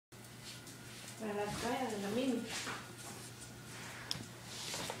Para la talla de la mini.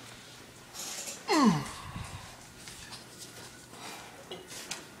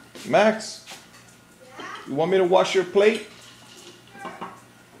 Max, you want me to wash your plate?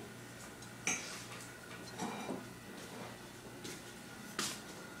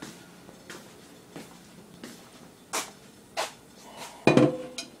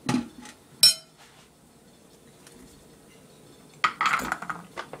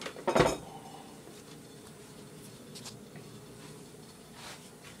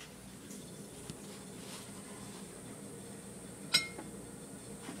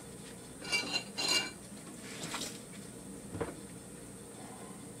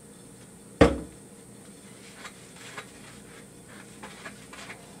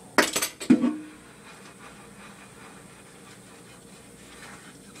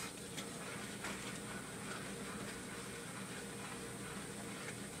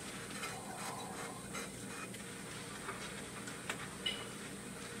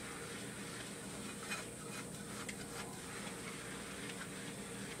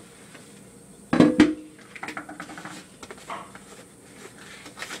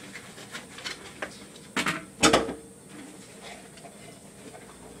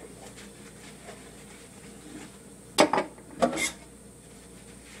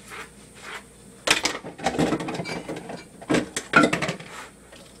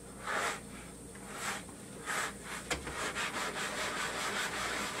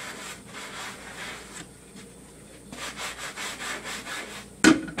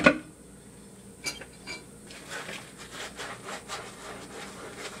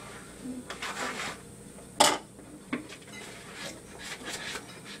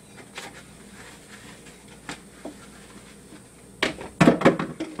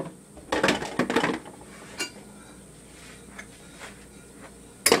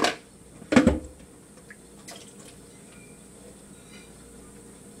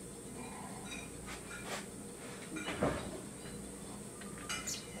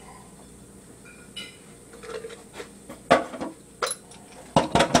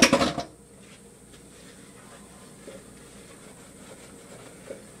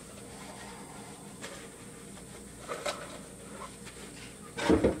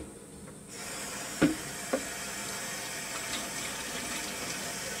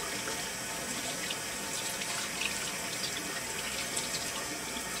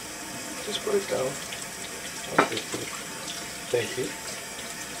 Just put it down. Okay, thank you.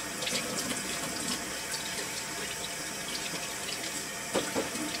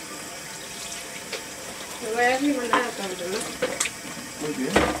 No voy a decir nada tanto, ¿no? Muy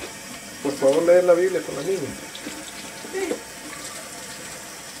bien. Por favor, leer la Biblia con la niña. Sí.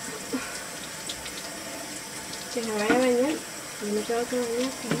 Que se vaya a bañar. Yo me tengo que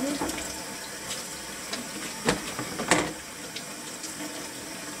bañar también.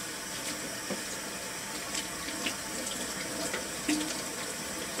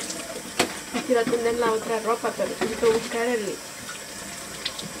 Quiero tener la otra ropa, pero tengo que buscar el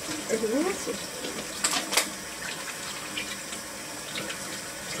hueso.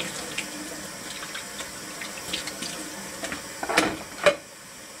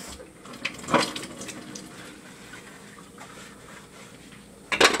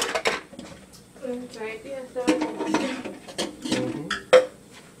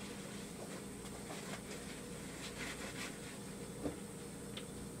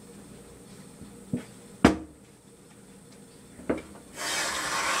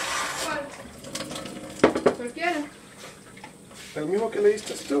 Cualquiera. El mismo que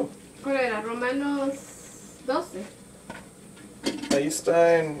leíste tú. ¿Cuál era? Romanos 12. Ahí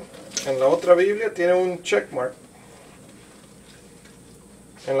está en la otra Biblia, tiene un checkmark.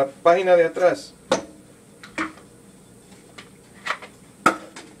 En la página de atrás.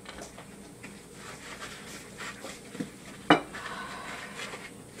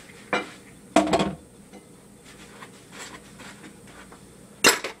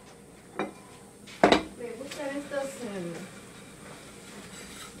 Me gustan estos.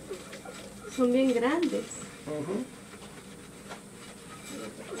 Son bien grandes.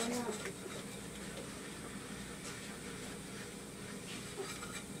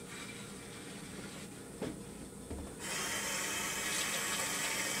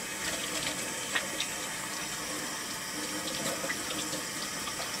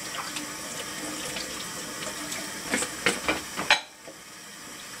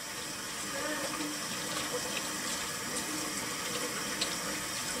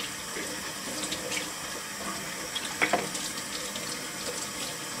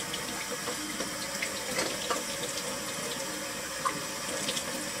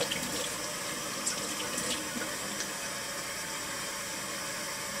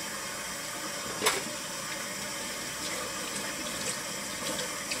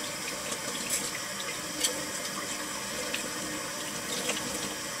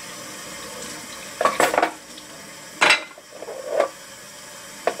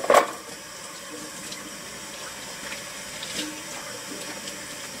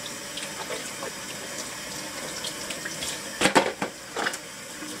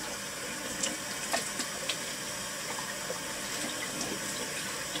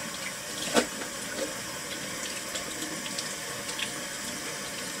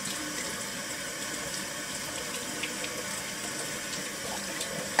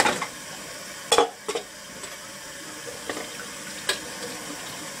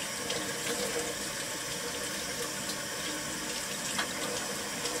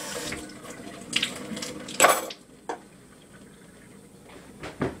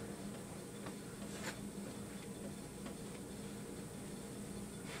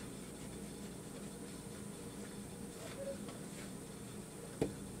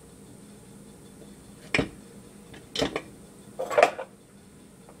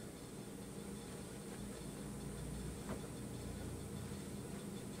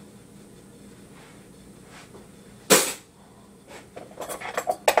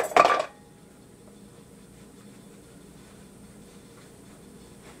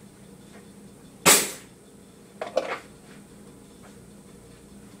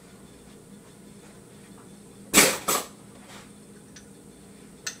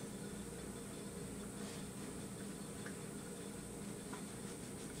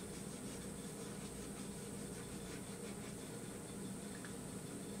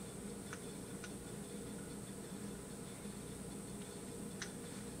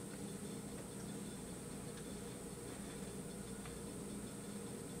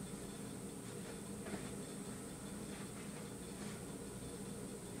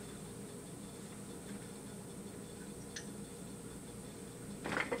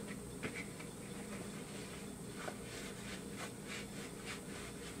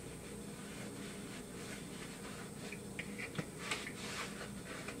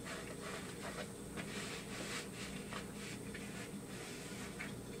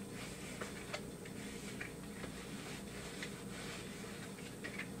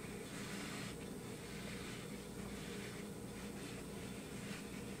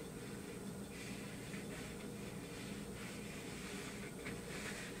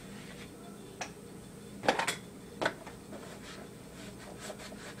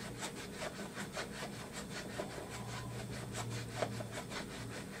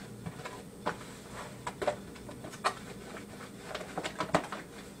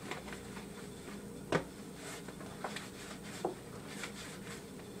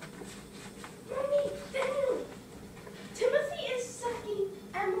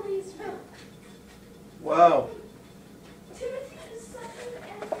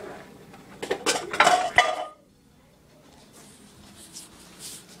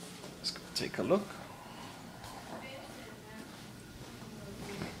 Take a look.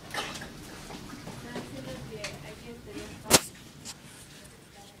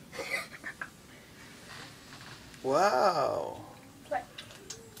 Wow. What?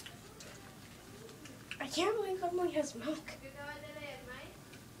 I can't believe Elmo has milk.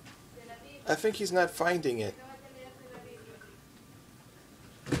 I think he's not finding it.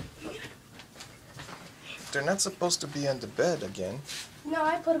 They're not supposed to be on the bed again. No,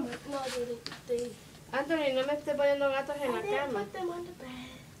 I put them. No, they. Anthony, no me esté poniendo gatos en la I didn't cama. put them on the bed.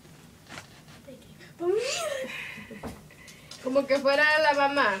 They did. Como que fuera la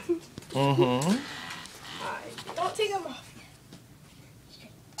mamá. Mm-hmm. Ay, Don't take them off.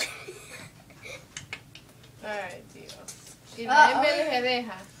 ay, tío. Y la Emily se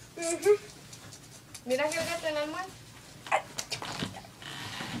deja. Mm-hmm. Mira que el gato en el almuerzo.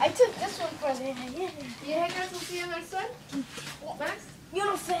 I took this one for the yeah. ¿Y ese gato sigue en el sol? ¿Max? Yo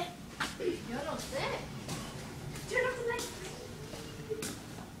no sé. Yo no sé. Turn off the light.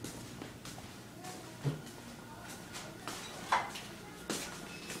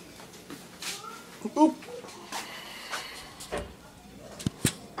 Oop.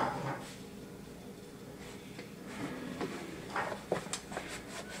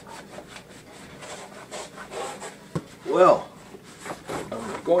 Well,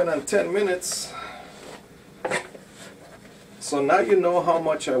 I'm going on 10 minutes. So now you know how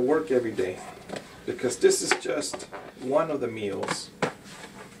much I work every day, because this is just one of the meals.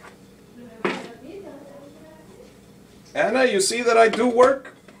 Anna, you see that I do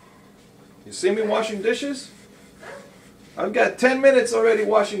work? You see me washing dishes? I've got 10 minutes already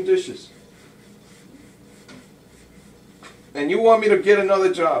washing dishes. And you want me to get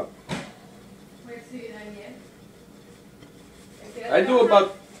another job? I do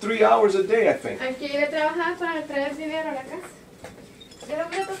about 3 hours a day, I think. Hay que ir a trabajar para traer dinero a la casa. Yo le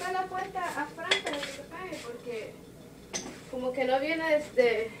voy a tocar la puerta a Frank para que se pague porque como que no viene a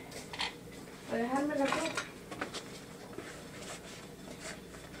dejarme la puerta.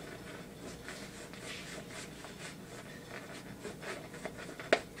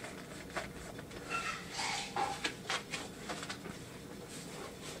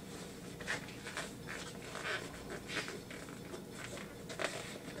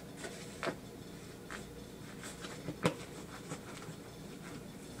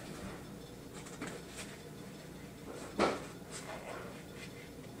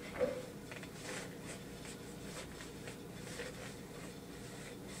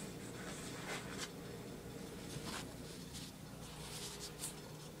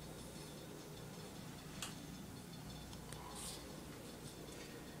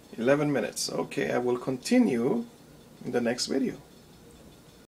 .11 minutes. Okay, I will continue in the next video.